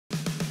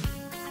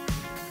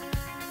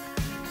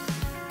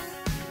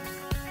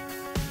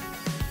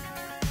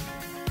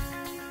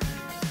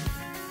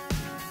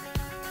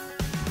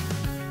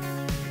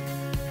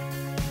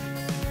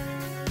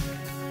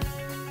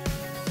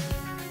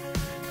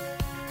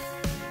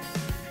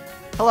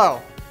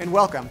Hello, and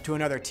welcome to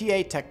another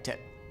TA Tech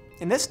Tip.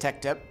 In this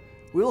Tech Tip,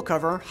 we will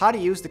cover how to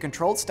use the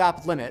controlled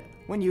stop limit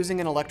when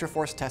using an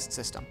ElectroForce test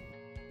system.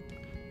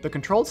 The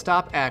controlled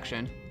stop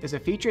action is a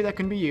feature that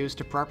can be used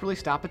to properly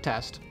stop a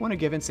test when a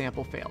given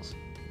sample fails.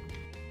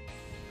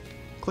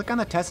 Click on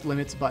the Test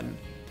Limits button.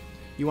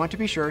 You want to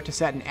be sure to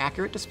set an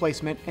accurate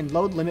displacement and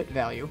load limit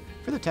value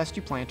for the test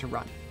you plan to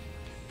run.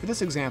 For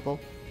this example,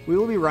 we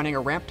will be running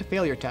a ramp to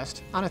failure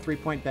test on a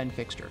 3-point bend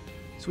fixture,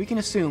 so we can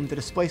assume the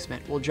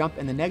displacement will jump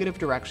in the negative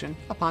direction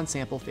upon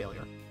sample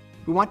failure.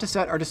 We want to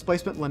set our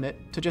displacement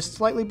limit to just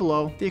slightly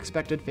below the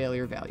expected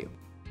failure value.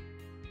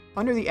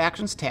 Under the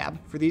Actions tab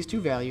for these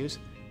two values,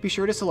 be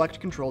sure to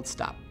select Controlled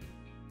Stop.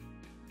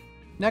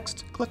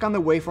 Next, click on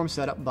the Waveform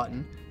Setup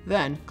button,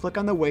 then click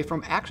on the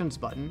Waveform Actions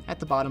button at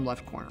the bottom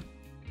left corner.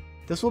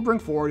 This will bring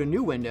forward a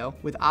new window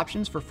with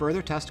options for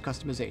further test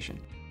customization.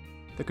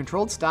 The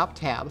Controlled Stop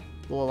tab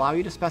will allow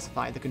you to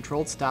specify the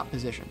controlled stop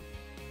position.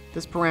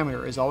 This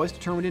parameter is always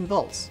determined in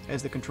volts,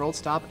 as the controlled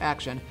stop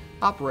action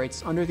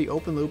operates under the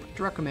open loop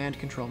direct command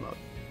control mode.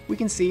 We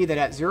can see that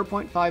at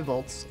 0.5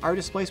 volts, our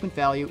displacement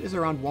value is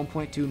around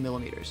 1.2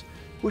 millimeters,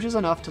 which is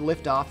enough to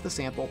lift off the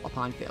sample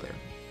upon failure.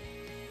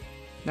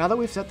 Now that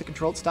we've set the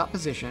controlled stop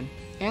position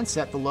and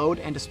set the load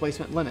and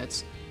displacement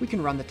limits, we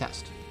can run the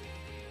test.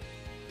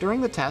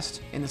 During the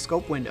test, in the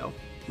scope window,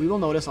 we will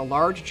notice a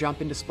large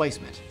jump in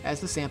displacement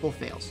as the sample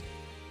fails.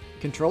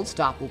 Controlled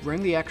stop will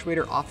bring the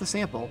actuator off the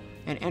sample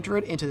and enter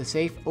it into the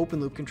safe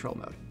open loop control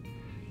mode.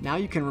 Now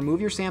you can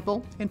remove your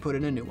sample and put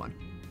in a new one.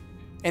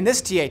 In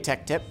this TA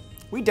Tech Tip,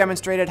 we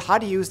demonstrated how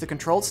to use the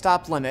controlled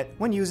stop limit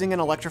when using an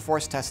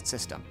ElectroForce test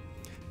system.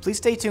 Please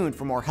stay tuned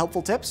for more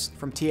helpful tips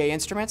from TA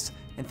Instruments,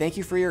 and thank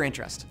you for your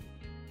interest.